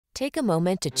Take a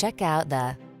moment to check out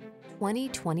the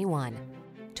 2021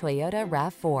 Toyota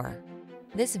RAV4.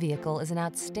 This vehicle is an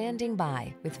outstanding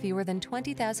buy with fewer than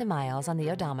 20,000 miles on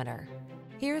the odometer.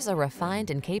 Here's a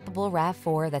refined and capable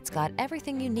RAV4 that's got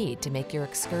everything you need to make your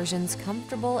excursions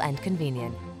comfortable and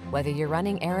convenient. Whether you're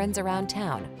running errands around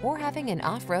town or having an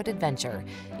off-road adventure,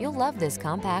 you'll love this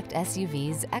compact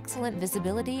SUV's excellent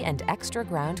visibility and extra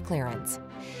ground clearance.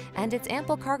 And its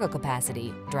ample cargo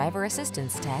capacity, driver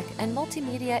assistance tech, and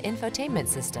multimedia infotainment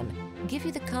system give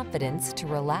you the confidence to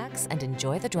relax and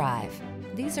enjoy the drive.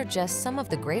 These are just some of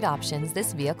the great options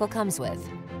this vehicle comes with: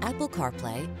 Apple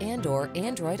CarPlay and/or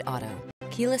Android Auto,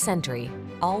 keyless entry,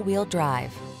 all-wheel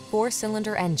drive,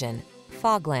 4-cylinder engine,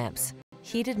 fog lamps,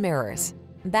 heated mirrors,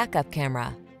 backup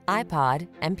camera, iPod,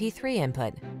 MP3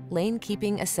 input, lane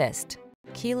keeping assist,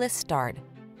 keyless start.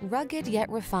 Rugged yet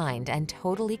refined and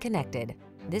totally connected,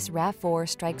 this RAV4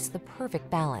 strikes the perfect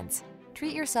balance.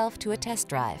 Treat yourself to a test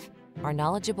drive. Our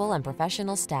knowledgeable and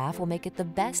professional staff will make it the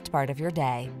best part of your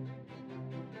day.